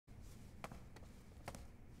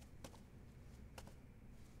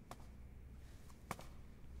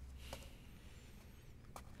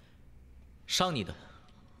伤你的，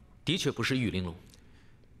的确不是玉玲珑。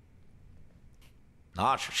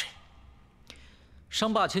那是谁？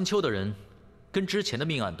伤霸千秋的人，跟之前的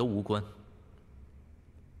命案都无关。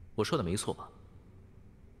我说的没错吧？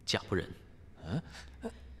贾不仁。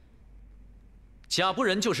贾不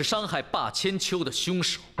仁就是伤害霸千秋的凶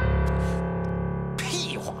手。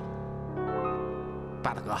屁话！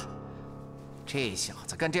霸大哥，这小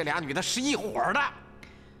子跟这俩女的是一伙的。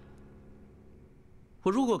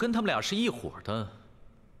我如果跟他们俩是一伙的，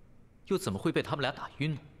又怎么会被他们俩打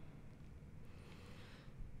晕呢？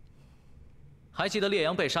还记得烈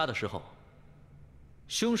阳被杀的时候，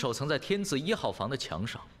凶手曾在天字1号房的墙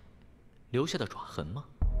上留下的爪痕吗？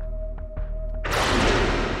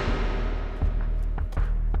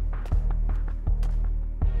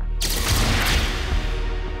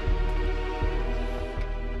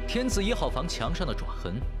天字1号房墙上的爪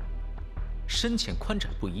痕，深浅宽窄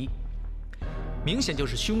不一，明显就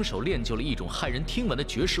是凶手练就了一种骇人听闻的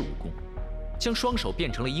绝世武功，将双手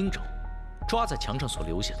变成了鹰爪，抓在墙上所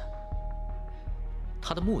留下的。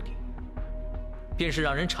他的目的，便是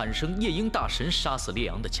让人产生夜鹰大神杀死烈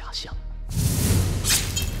阳的假象。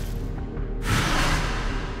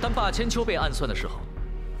当霸千秋被暗算的时候，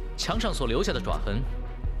墙上所留下的爪痕，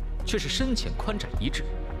却是深浅宽窄一致，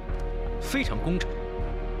非常工整。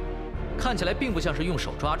看起来并不像是用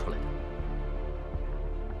手抓出来的，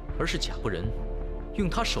而是贾不仁用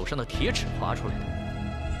他手上的铁尺划出来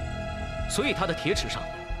的，所以他的铁尺上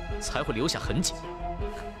才会留下痕迹。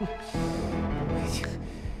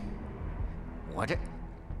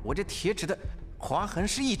我这铁尺的划痕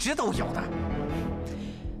是一直都有的。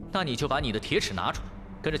那你就把你的铁尺拿出来，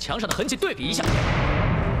跟着墙上的痕迹对比一下。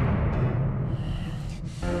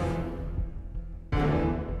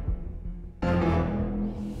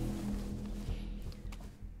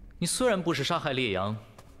你虽然不是杀害烈阳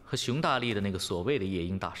和熊大力的那个所谓的夜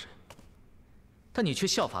鹰大神，但你却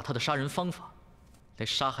效法他的杀人方法，来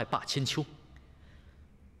杀害霸千秋。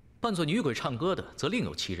扮作女鬼唱歌的则另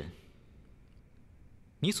有其人。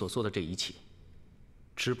你所做的这一切，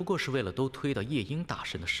只不过是为了都推到夜鹰大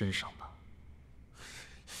神的身上吧？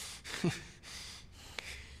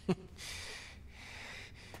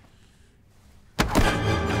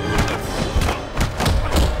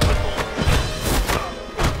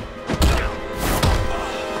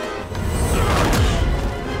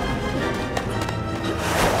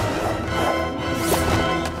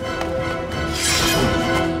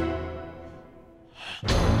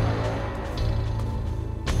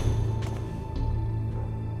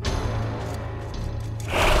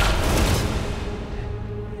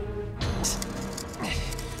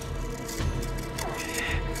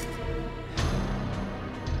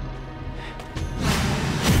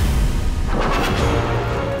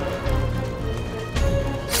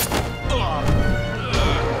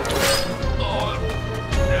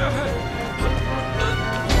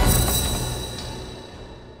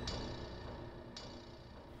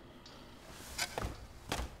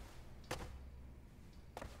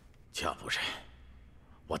贾不仁，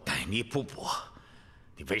我待你不薄，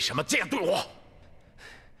你为什么这样对我？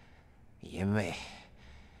因为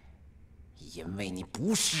你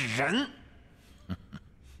不是人。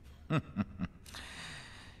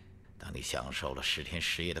当你享受了10天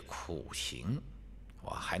10夜的苦刑，我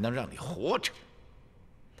还能让你活着。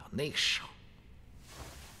到那个时候，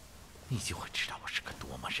你就会知道我是个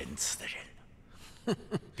多么仁慈的人了。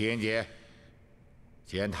狄仁杰，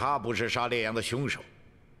既然他不是杀烈阳的凶手，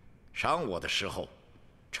伤我的时候，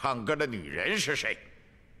唱歌的女人是谁？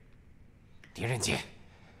狄仁杰，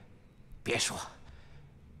别说，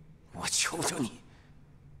我求求你。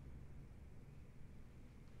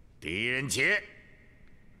狄仁杰，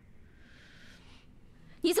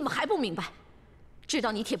你怎么还不明白？知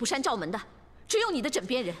道你铁布衫罩门的，只有你的枕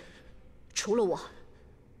边人，除了我，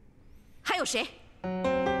还有谁？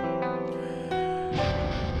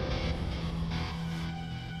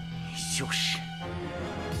你就是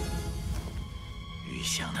玉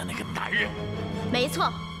香的那个男人。没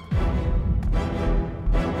错，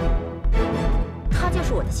他就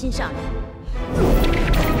是我的心上人。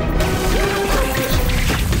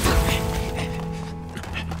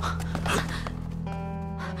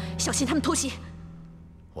小心他们偷袭！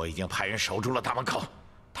我已经派人守住了大门口，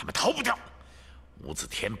他们逃不掉。无字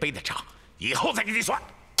天碑的账，以后再给你算。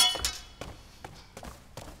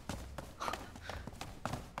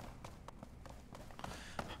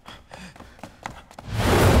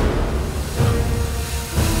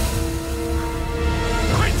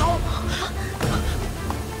快走！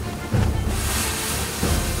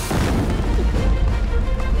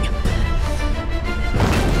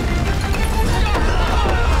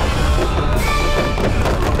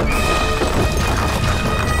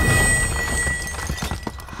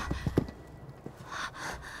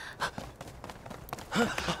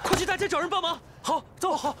快去大街找人帮忙。好，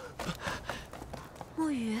走。好。沐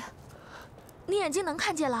雨，你眼睛能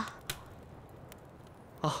看见了？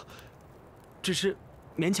啊，只是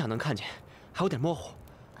勉强能看见，还有点模糊。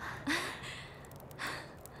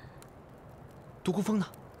独孤峰呢？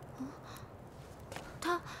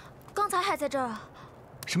他刚才还在这儿啊。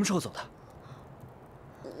什么时候走的？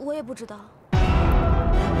我也不知道。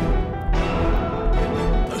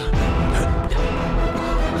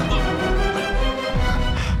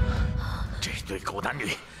这对狗男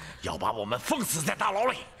女要把我们封死在大牢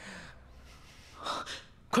里！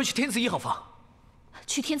快去天字1号房。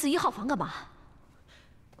去天字1号房干嘛？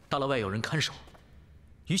大牢外有人看守，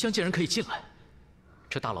余香见人可以进来。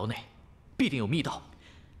这大牢内必定有密道。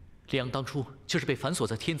李阳当初就是被反锁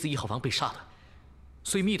在天字1号房被杀的，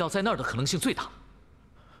所以密道在那儿的可能性最大。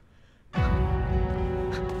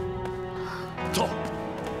走。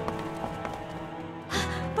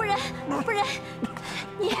不仁，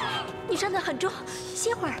你伤得很重，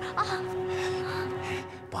歇会儿啊。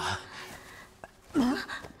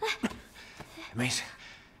没事，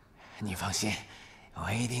你放心，我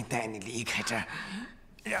一定带你离开这儿，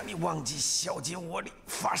让你忘记小姐窝里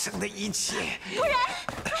发生的一切。不然，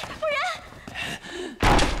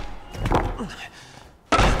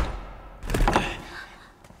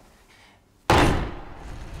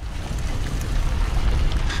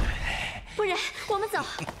不然，我们走。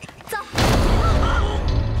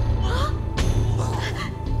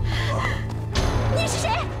你是谁？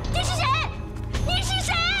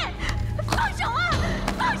放手啊！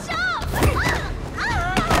放手！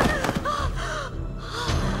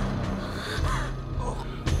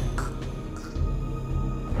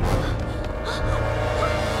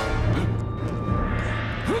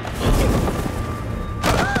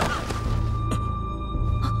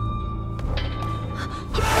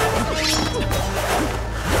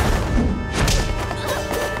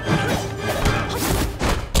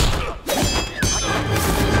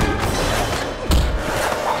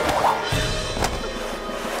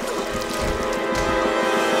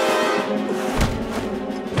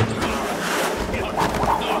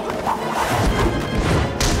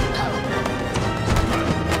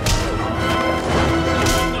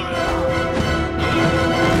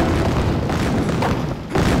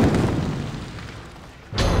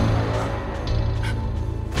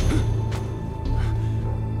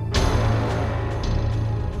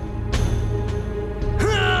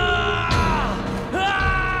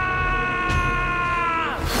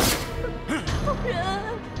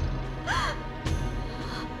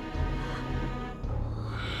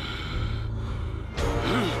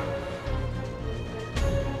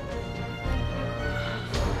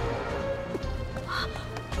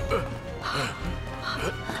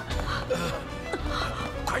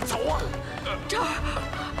快走啊！这儿，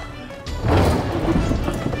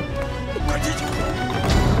快进去！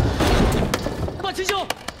马秦兄，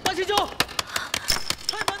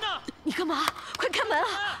开门呐！你干嘛？快开门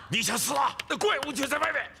啊！你想死了？那怪物就在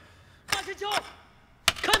外面。马秦兄，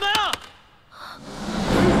开门啊！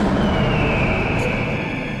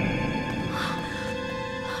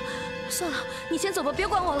算了，你先走吧，别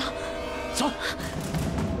管我了。走。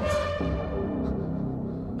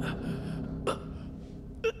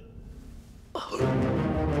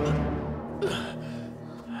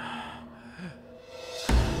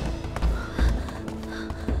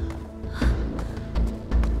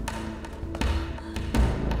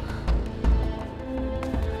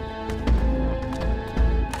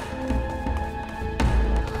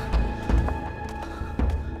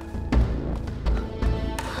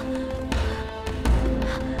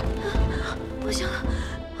不行了，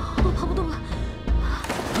我跑不动了。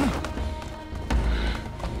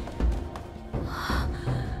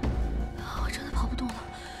我真的跑不动了，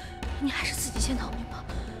你还是自己先逃命吧。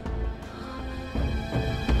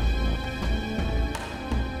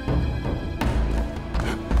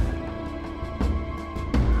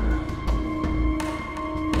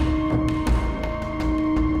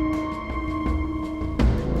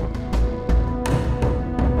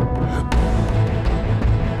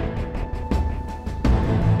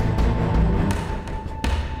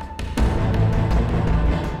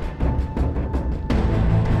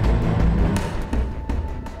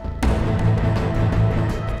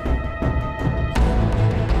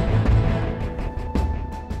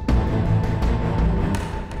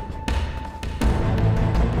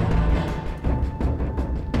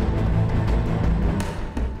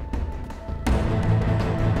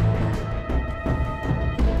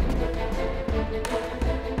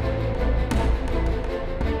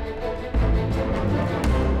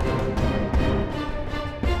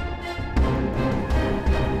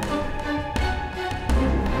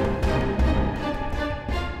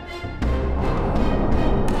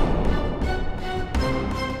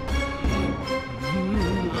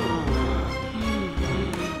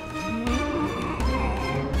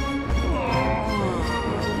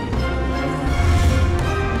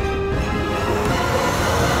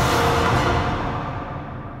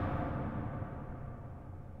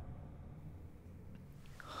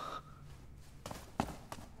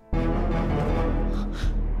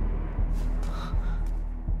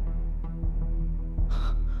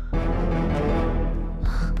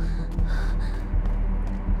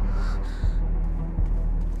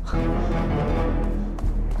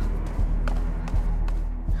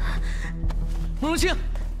容清，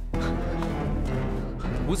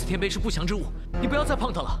无字天碑是不祥之物，你不要再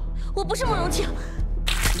碰它了。我不是慕容清。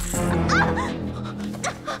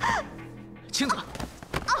青子，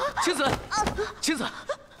青子，青子，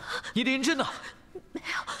你的银针呢？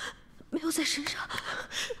没有在身上。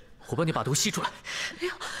我帮你把毒吸出来。没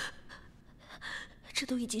有，这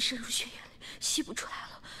都已经渗入血液里，吸不出来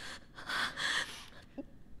了。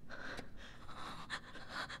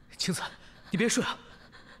青子，你别睡啊，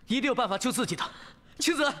你一定有办法救自己的。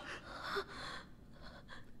青子，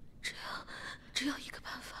只有一个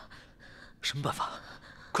办法。什么办法？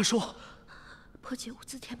快说！破解无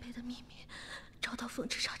字天碑的秘密，找到风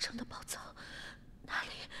之沙城的宝藏，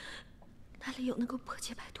那里有能够破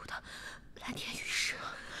解百毒的蓝天玉石。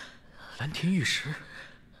蓝天玉石，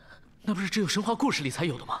那不是只有神话故事里才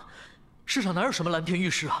有的吗？世上哪有什么蓝天玉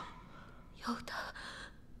石啊？有的，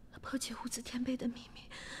破解无字天碑的秘密，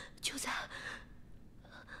就在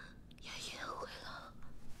也隐晦了。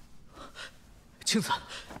青子，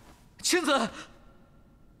青子。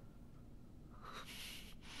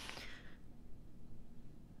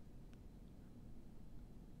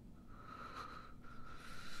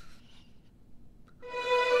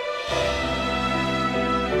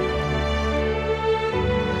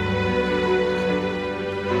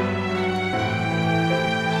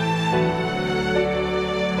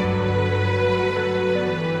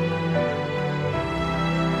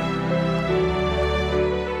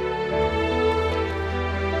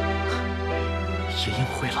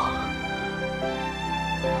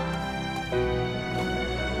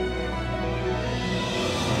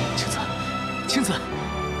青子，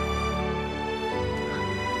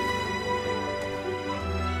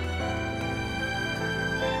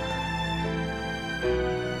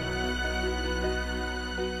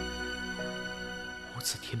无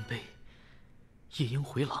字天碑，夜莺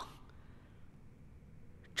回廊，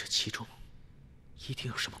这其中一定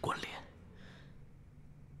有什么关联，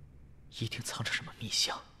一定藏着什么秘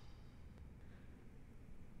香。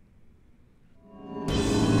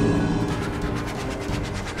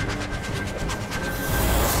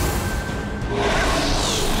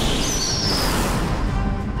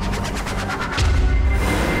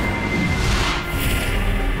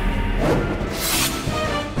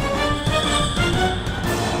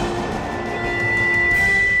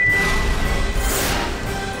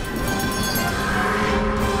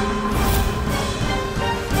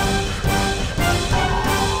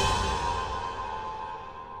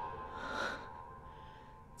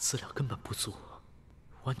资料根本不足，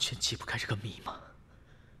完全解不开这个密码。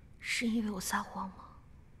是因为我撒谎吗？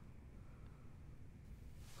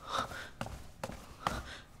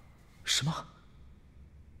什么？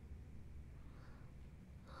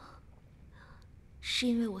是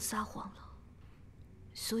因为我撒谎了，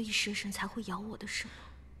所以蛇神才会咬我的，是吗？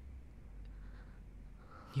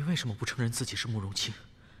你为什么不承认自己是慕容清？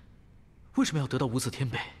为什么要得到无字天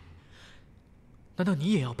碑？难道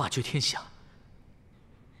你也要霸绝天下？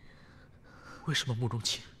为什么慕容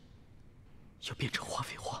清要变成花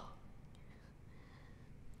非花？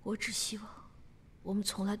我只希望我们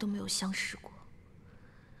从来都没有相识过。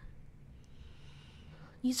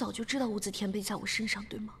你早就知道无字天碑在我身上，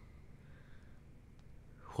对吗？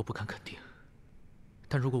我不敢肯定，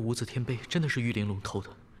但如果无字天碑真的是玉玲珑偷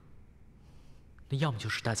的，那要么就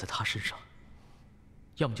是带在他身上，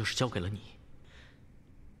要么就是交给了你，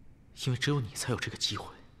因为只有你才有这个机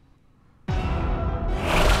会。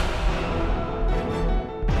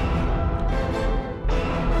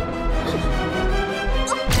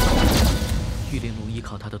玉玲珑依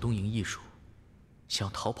靠她的东瀛艺术，想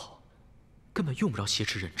要逃跑，根本用不着挟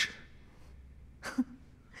持人质。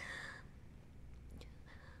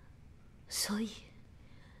所以，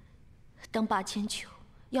当霸千秋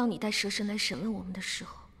要你带蛇神来审问我们的时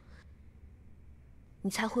候，你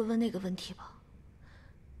才会问那个问题吧？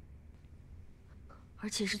而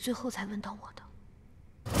且是最后才问到我的。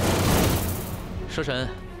蛇神，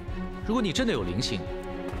如果你真的有灵性，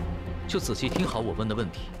就仔细听好我问的问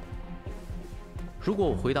题。如果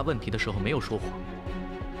我回答问题的时候没有说谎，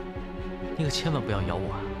你可千万不要咬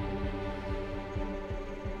我啊！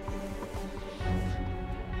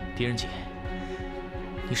狄仁杰，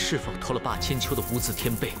你是否偷了霸千秋的无字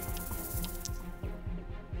天碑？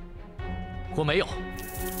我没有。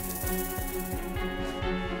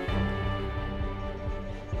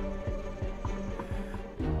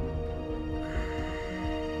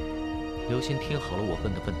留心听好了我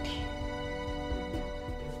问的问题。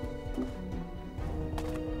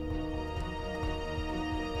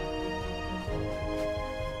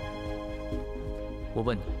我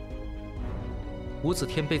问你，无字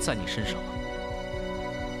天碑在你身上吗？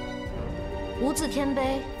无字天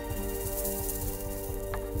碑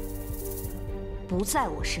不在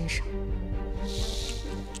我身上。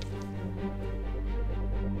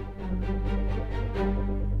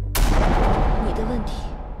你的问题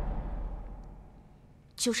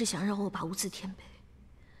就是想让我把无字天碑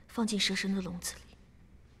放进蛇神的笼子里。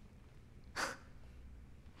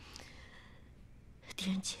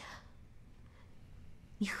狄仁杰，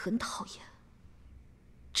你很讨厌，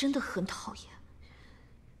真的很讨厌。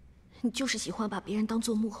你就是喜欢把别人当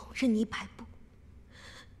作木偶，任你摆布。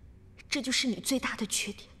这就是你最大的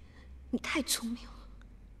缺点，你太聪明了。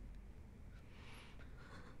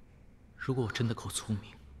如果我真的够聪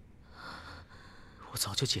明，我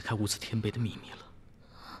早就解开无字天碑的秘密了。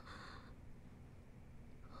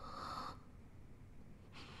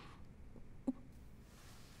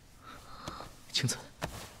青子，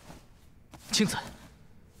青子，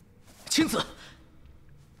青子！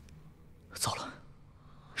糟了，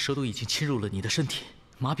蛇毒已经侵入了你的身体，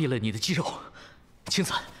麻痹了你的肌肉。青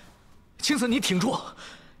子，青子，你挺住！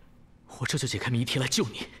我这就解开谜题来救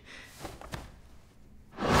你。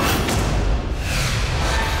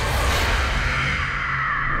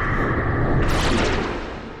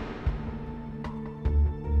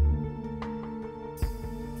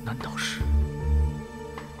难道是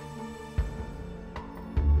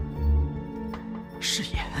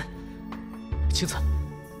眼？青子，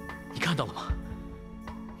你看到了吗？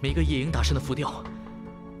每个夜营打神的浮雕，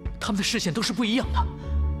他们的视线都是不一样的。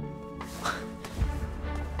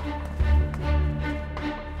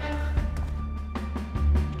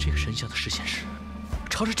这个神像的视线是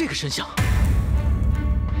朝着这个神像，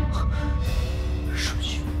顺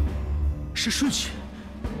序是顺序。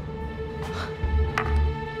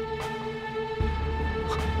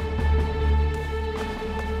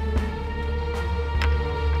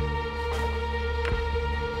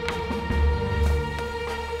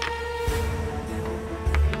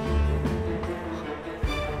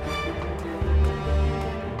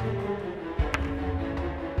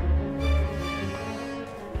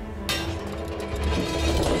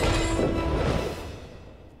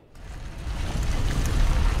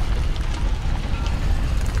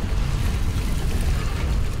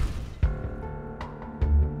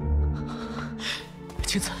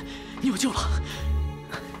青子，你有救了！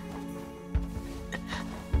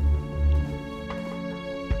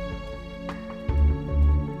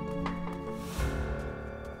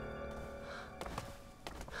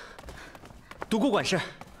独孤管事，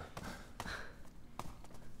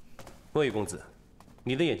莫玉公子，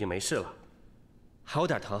你的眼睛没事了？还有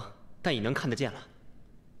点疼，但已能看得见了。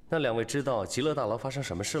那两位知道极乐大牢发生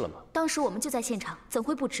什么事了吗？当时我们就在现场，怎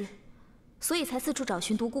会不知？所以才四处找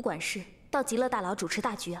寻独孤管事，到极乐大牢主持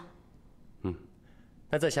大局啊。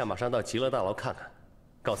那在下马上到极乐大牢看看，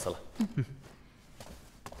告辞了。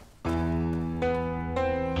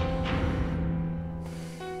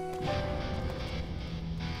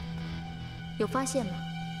有发现吗？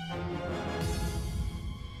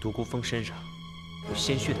独孤峰身上有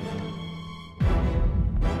鲜血的味道。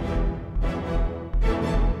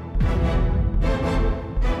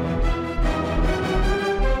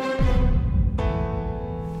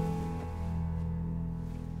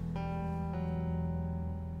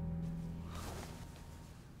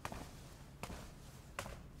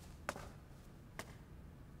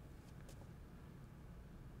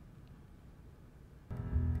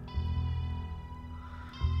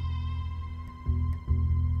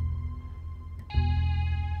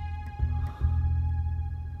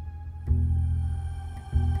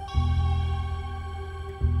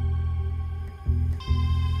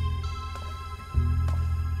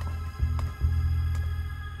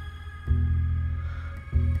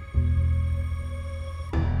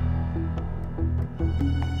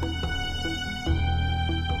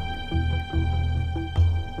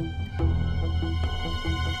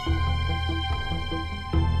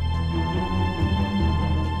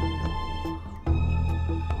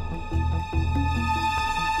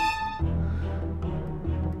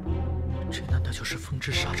就是风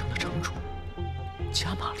之沙城的城主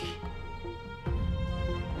加玛丽，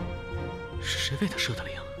是谁为他设的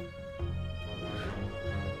灵？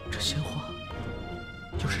这鲜花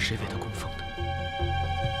又是谁为他供奉的？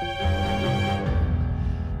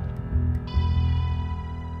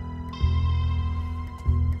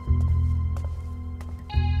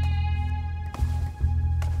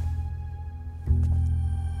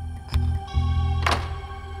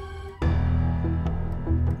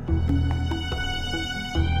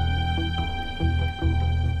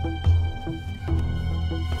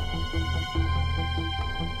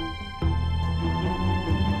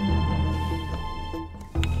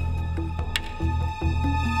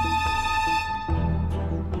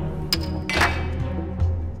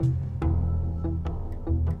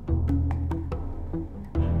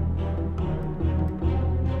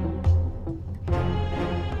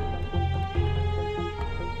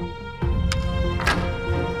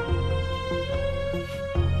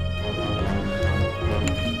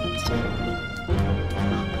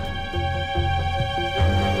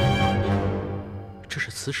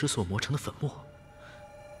磁石所磨成的粉末。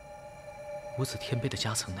无字天碑的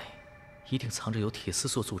夹层内，一定藏着由铁丝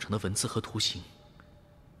所组成的文字和图形。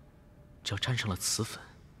只要沾上了磁粉，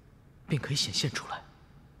便可以显现出来。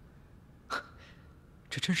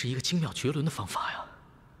这真是一个精妙绝伦的方法呀！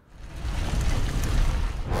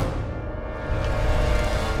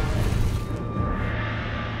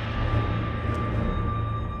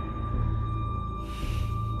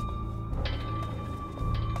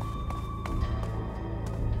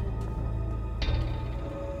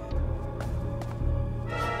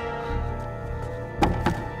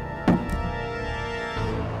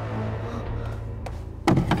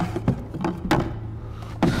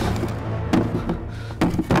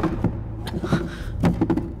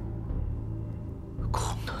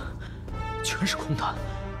全是空的，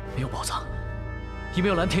没有宝藏，也没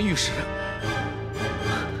有蓝田玉石。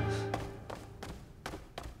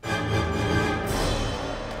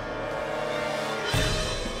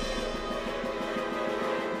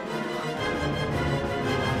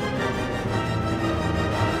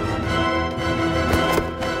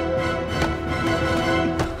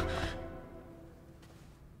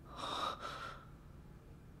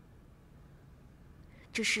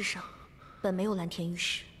这世上本没有蓝田玉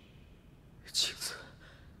石。青子，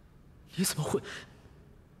你怎么会？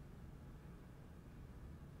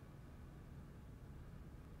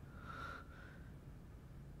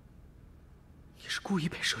你是故意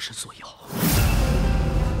被蛇神所咬？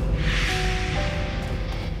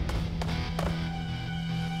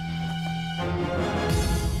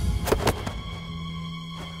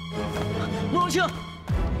慕容清，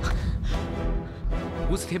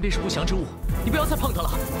无字天碑是不祥之物，你不要再碰它了。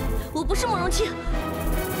我不是慕容清。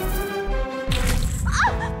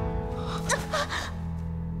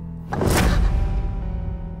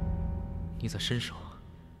你在伸手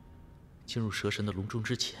进入蛇神的笼中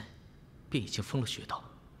之前，便已经封了穴道，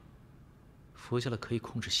服下了可以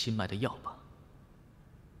控制心脉的药吧？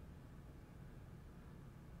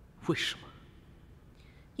为什么？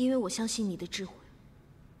因为我相信你的智慧，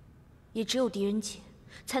也只有狄仁杰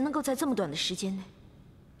才能够在这么短的时间内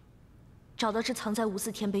找到这藏在无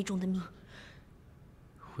字天碑中的秘密。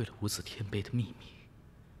为了无字天碑的秘密，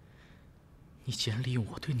你竟然利用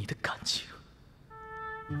我对你的感情。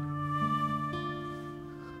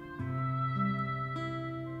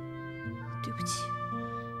对不起。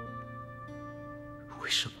为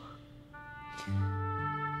什么？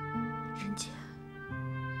仁杰，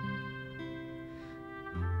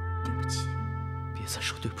对不起。别再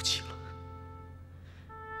说对不起了。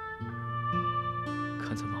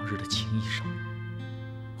看在往日的情谊上，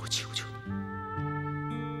我求求你，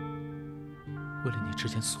为了你之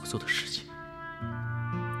前所做的事情，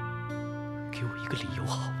给我一个理由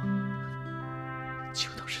好吗？就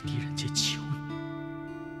当是狄仁杰求你。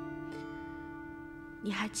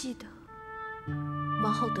你还记得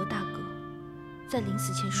王浩德大哥在临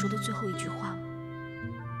死前说的最后一句话吗？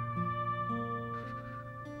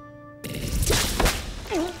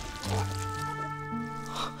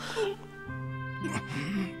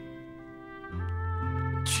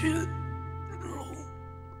全龙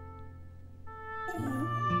无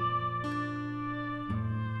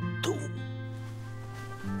动。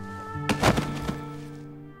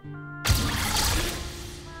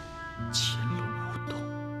潜龙勿动。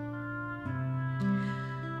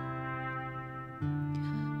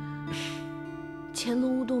潜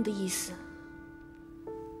龙勿动的意思，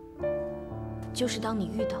就是当你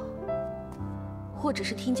遇到或者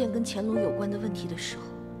是听见跟潜龙有关的问题的时候，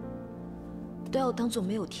都要当作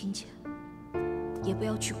没有听见，也不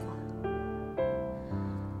要去管。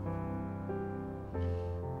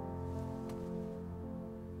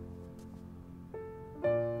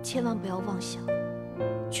千万不要妄想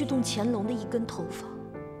去动乾隆的一根头发。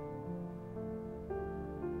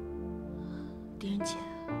狄仁杰，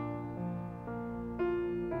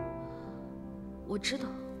我知道，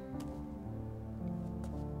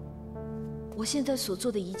我现在所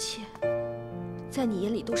做的一切，在你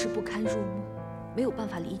眼里都是不堪入目，没有办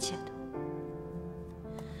法理解的。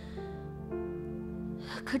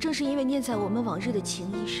可正是因为念在我们往日的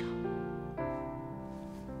情谊上，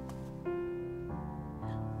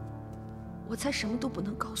我才什么都不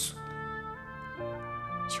能告诉你。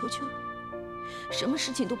求求你，什么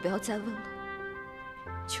事情都不要再问了。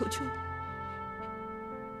求求你，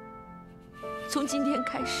从今天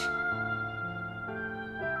开始，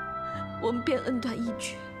我们便恩断义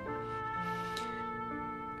绝。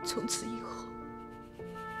从此以后，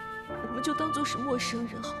我们就当作是陌生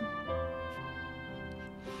人，好吗？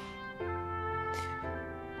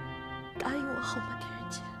答应我好吗，狄仁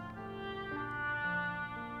杰？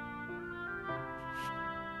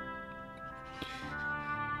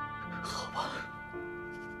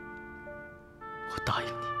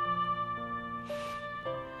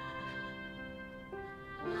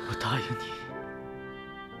答应你，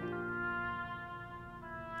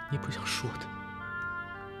你不想说的，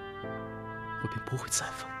我便不会再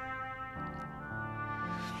问。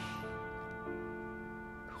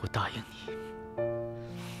我答应你，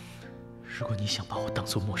如果你想把我当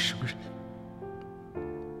作陌生人，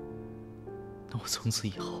那我从此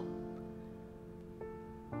以后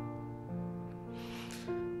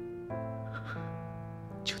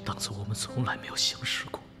就当作我们从来没有相识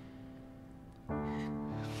过。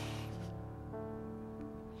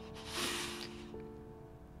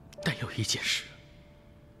但有一件事，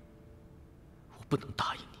我不能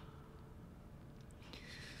答应你。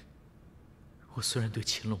我虽然对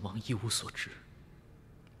乾隆王一无所知，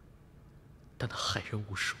但他害人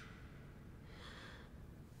无数。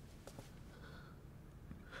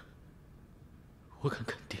我敢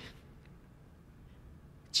肯定，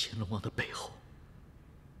乾隆王的背后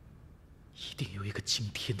一定有一个惊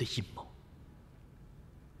天的阴谋。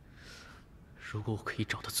如果我可以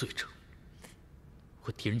找到罪证，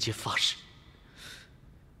我狄仁杰发誓，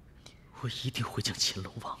我一定会将乾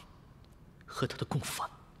隆王和他的共犯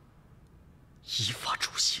依法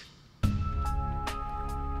处刑。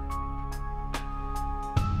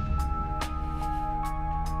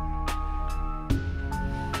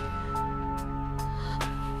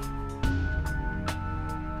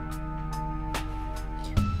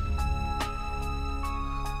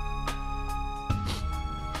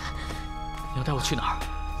你要带我去哪儿？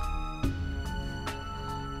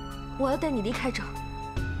我要带你离开这儿，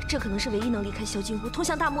这可能是唯一能离开萧金屋、通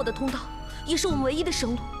向大漠的通道，也是我们唯一的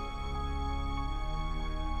生路。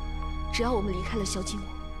只要我们离开了萧金屋，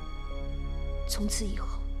从此以后，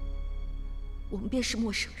我们便是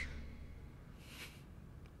陌生人。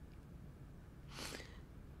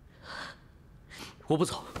我不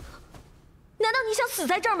走。难道你想死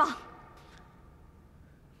在这儿吗？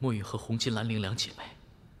墨玉和红金兰陵两姐妹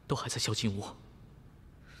都还在萧金屋。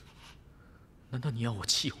难道你要我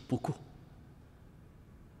弃友不顾，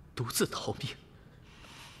独自逃命？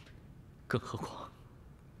更何况，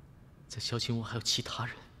在萧金屋还有其他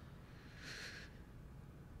人，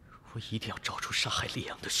我一定要找出杀害烈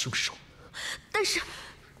阳的凶手。但是，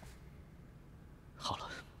好了，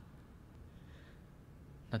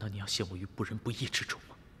难道你要陷我于不仁不义之中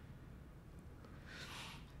吗？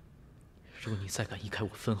如果你再敢移开我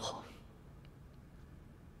分毫，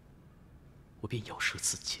我便咬舌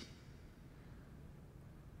自尽。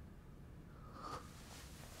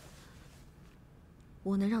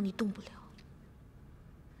我能让你动不了，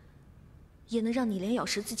也能让你连咬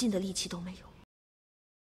舌自尽的力气都没有。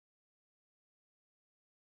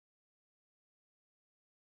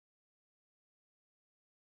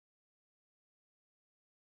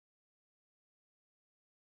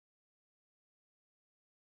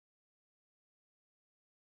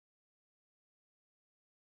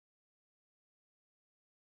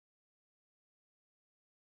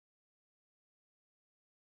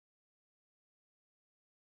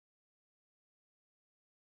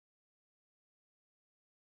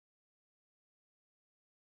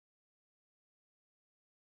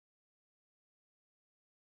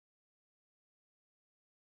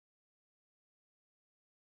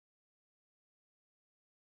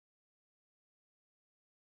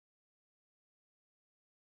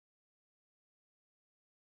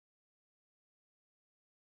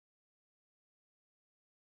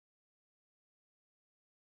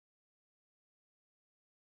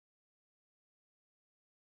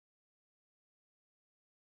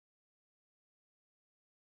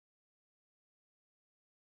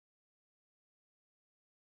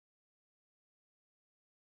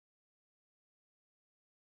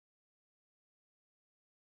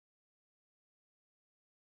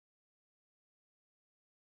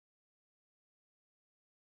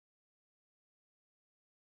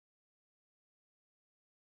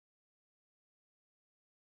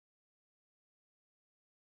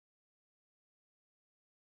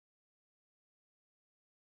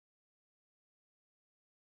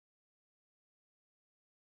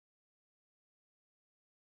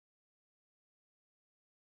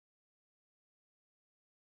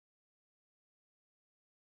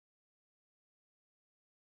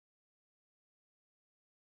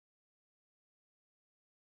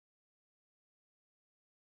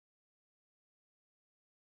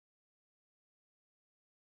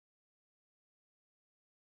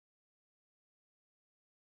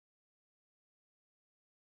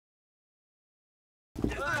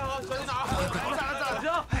小心点啊！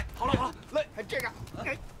行，好了好了，来，这个，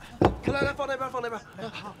来放那边，放那边。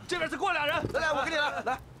好，这边再过俩人，来，我跟你来，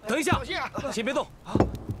来，等一下，小心啊，先别动。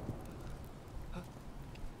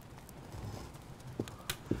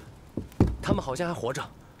他们好像还活着，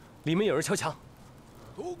里面有人敲墙。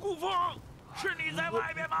杜姑风，是你在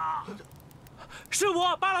外面吗？是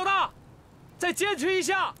我，巴老大。再坚持一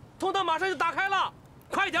下，通道马上就打开了。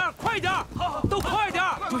快点，快点，都快点！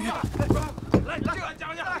对呀，来，这个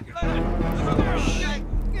讲讲，来，这个，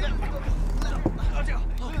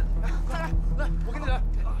再来，来，我跟你来。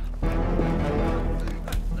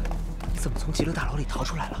你怎么从极乐大牢里逃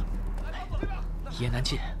出来了？一言难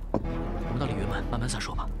尽，我们到鲤鱼门慢慢再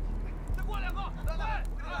说吧。再过2个，来，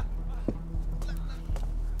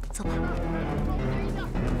走吧。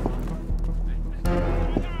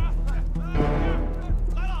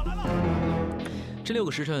这6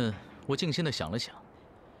个时辰，我静心的想了想，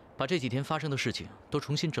把这几天发生的事情都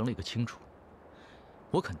重新整理个清楚。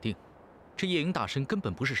我肯定，这夜莺大神根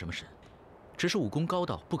本不是什么神，只是武功高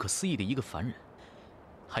到不可思议的一个凡人。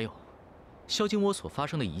还有，萧金窝所发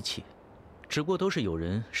生的一切，只不过都是有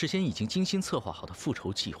人事先已经精心策划好的复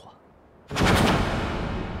仇计划。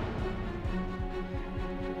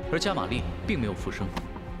而加玛丽并没有复生，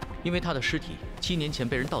因为她的尸体7年前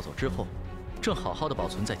被人盗走之后，正好好的保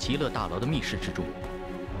存在极乐大牢的密室之中，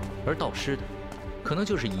而盗尸的，可能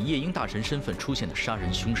就是以夜莺大神身份出现的杀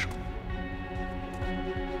人凶手。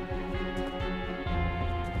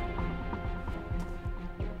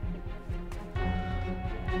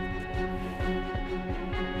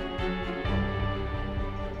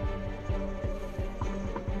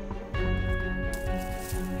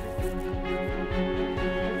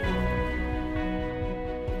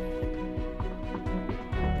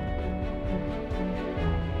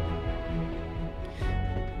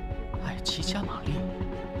加玛丽？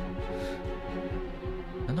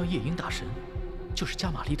难道夜莺大神就是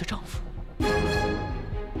加玛丽的丈夫？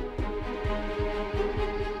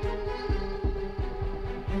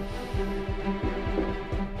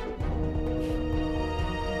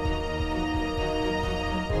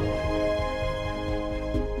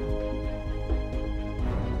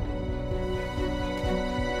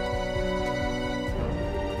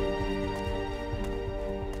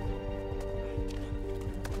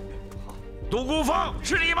杜姑风，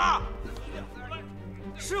是你吗？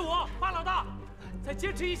是我，巴老大。再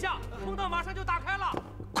坚持一下，通道马上就打开了。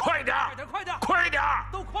快点！快点！快点！快点！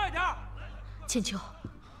都快点！千秋，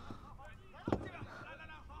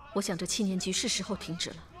我想这7年局是时候停止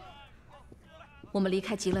了。我们离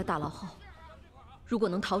开极乐大牢后，如果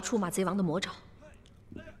能逃出马贼王的魔爪，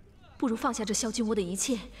不如放下这萧金窝的一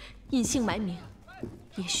切，隐姓埋名，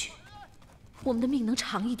也许我们的命能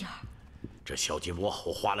长一点儿。这萧金窝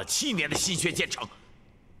我花了7年的心血建成，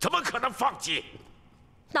怎么可能放弃？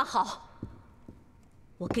那好，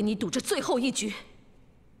我跟你赌这最后一局。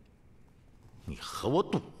你和我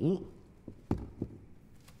赌？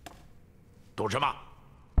赌什么？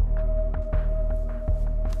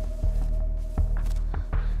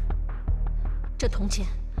这铜钱，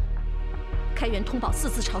开元通宝4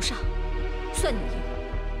次朝上，算你赢。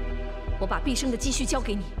我把毕生的积蓄交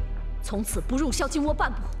给你，从此不入萧金窝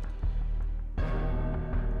半步。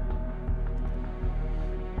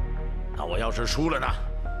那我要是输了呢？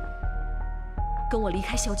跟我离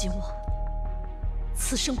开萧金窝，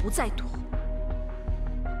此生不再赌。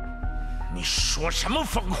你说什么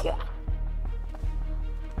疯话？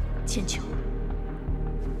千秋，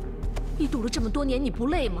你赌了这么多年，你不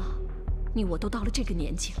累吗？你我都到了这个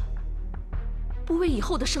年纪了，不为以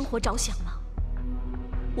后的生活着想吗？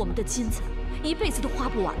我们的金子一辈子都花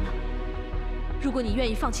不完了。如果你愿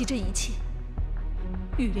意放弃这一切，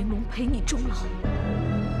玉玲珑陪你终老。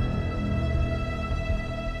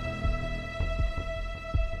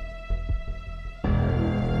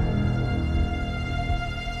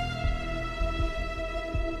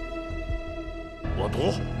我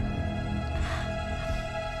赌。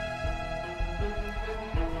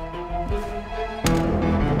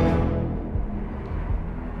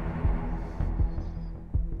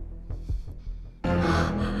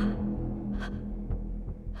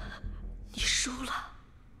你输了，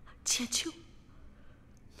千秋。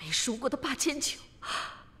没输过的八千秋，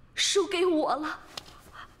输给我了。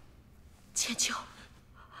千秋，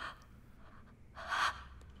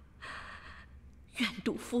愿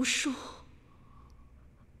赌服输。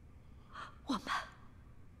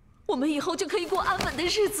我们以后就可以过安稳的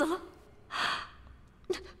日子了。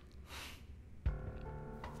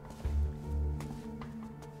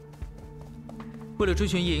为了追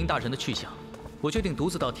寻夜莺大神的去向，我决定独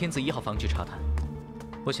自到天字1号房去查探。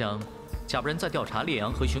我想，假不然在调查烈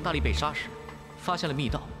阳和熊大力被杀时，发现了密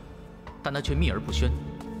道，但他却秘而不宣，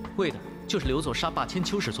为的就是留作杀霸千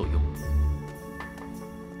秋时所用。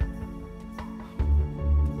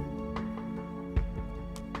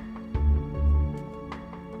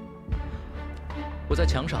我在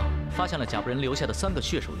墙上发发现了假不人留下的3个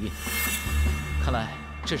血手印，看来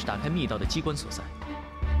这是打开密道的机关所在。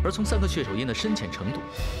而从3个血手印的深浅程度，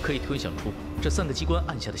可以推想出这3个机关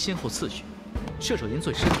按下的先后次序。血手印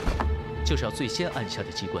最深的，就是要最先按下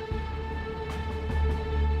的机关。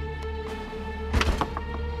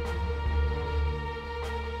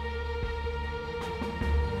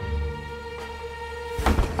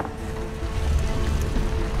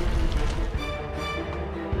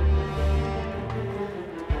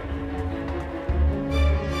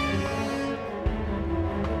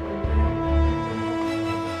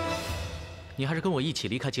 你还是跟我一起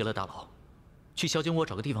离开极乐大牢，去小金窝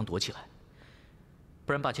找个地方躲起来，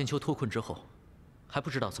不然把千秋脱困之后，还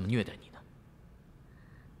不知道怎么虐待你呢。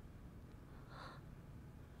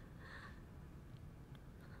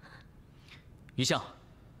于相，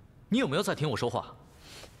你有没有在听我说话？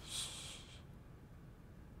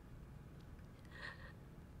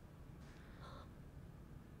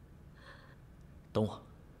等我，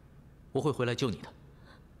我会回来救你的。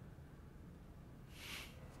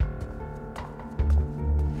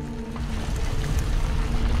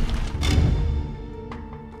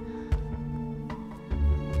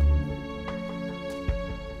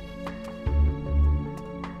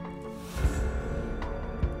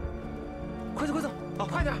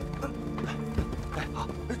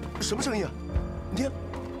 什么声音啊？你听，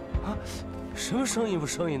啊，什么声音不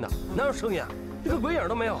声音呢？哪有声音啊？一个鬼影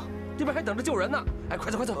都没有，这边还等着救人呢。哎，快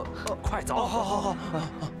走快走，快走！好。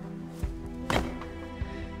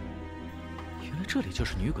原来这里就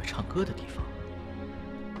是女鬼唱歌的地方。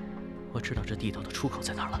我知道这地道的出口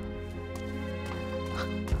在哪儿了。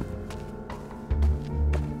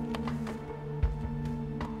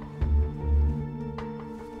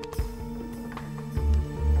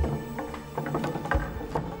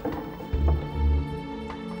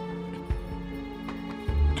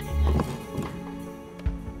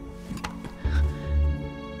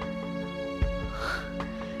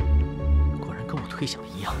推想的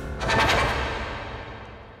一样，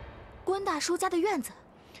关大叔家的院子。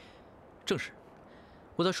正是，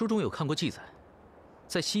我在书中有看过记载，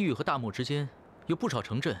在西域和大漠之间，有不少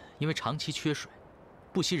城镇因为长期缺水，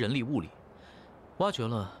不惜人力物力，挖掘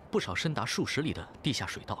了不少深达数十里的地下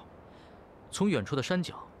水道，从远处的山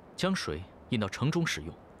脚将水引到城中使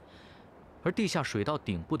用。而地下水道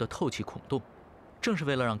顶部的透气孔洞，正是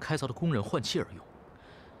为了让开凿的工人换气而用。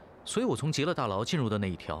所以我从极乐大牢进入的那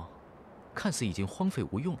一条。 看似已经荒废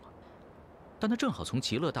无用了，但它正好从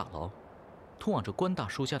极乐大牢通往这关大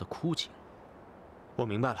叔家的枯井。我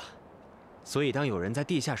明白了，所以当有人在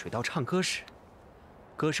地下水道唱歌时，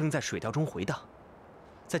歌声在水道中回荡，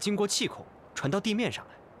再经过气孔传到地面上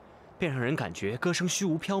来，便让人感觉歌声虚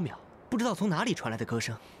无缥缈，不知道从哪里传来的歌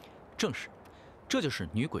声。正是，这就是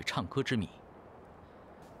女鬼唱歌之谜。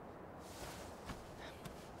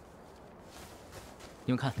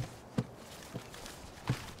你们看。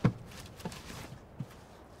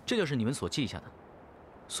 这就是你们所记下的，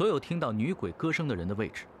所有听到女鬼歌声的人的位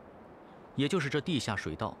置，也就是这地下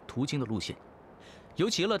水道途经的路线，由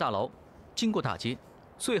极乐大牢经过大街，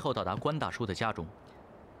最后到达关大叔的家中。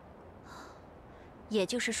也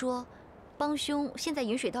就是说，帮凶先在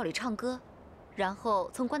引水道里唱歌，然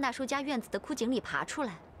后从关大叔家院子的枯井里爬出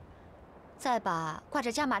来，再把挂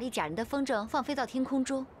着加玛丽假人的风筝放飞到天空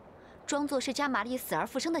中，装作是加玛丽死而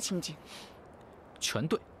复生的情景。全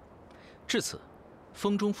对，至此。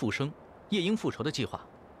 风中复生、夜莺复仇的计划，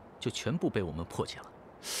就全部被我们破解了。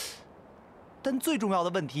但最重要的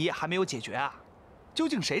问题还没有解决啊！究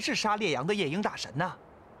竟谁是杀烈阳的夜莺大神呢？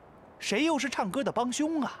谁又是唱歌的帮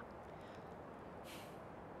凶啊？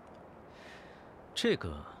这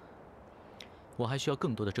个，我还需要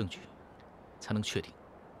更多的证据，才能确定。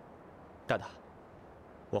大大，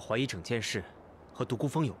我怀疑整件事和独孤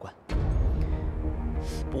风有关。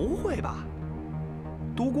不会吧？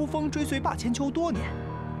 独孤风追随霸千秋多年，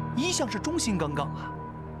一向是忠心耿耿啊。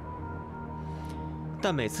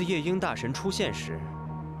但每次夜莺大神出现时，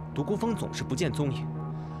独孤风总是不见踪影；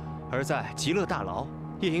而在极乐大牢，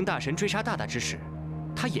夜莺大神追杀大大之时，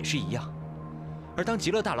他也是一样。而当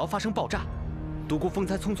极乐大牢发生爆炸，独孤风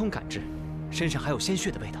才匆匆赶至，身上还有鲜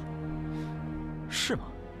血的味道。是吗？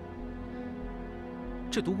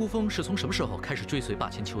这独孤风是从什么时候开始追随霸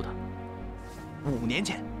千秋的？5年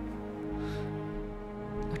前。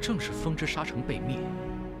 那正是风之沙城被灭，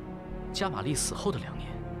加玛丽死后的2年。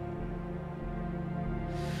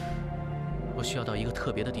我需要到一个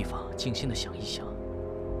特别的地方，静心的想一想，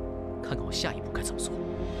看看我下一步该怎么做。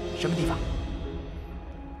什么地方？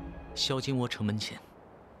萧金窝城门前。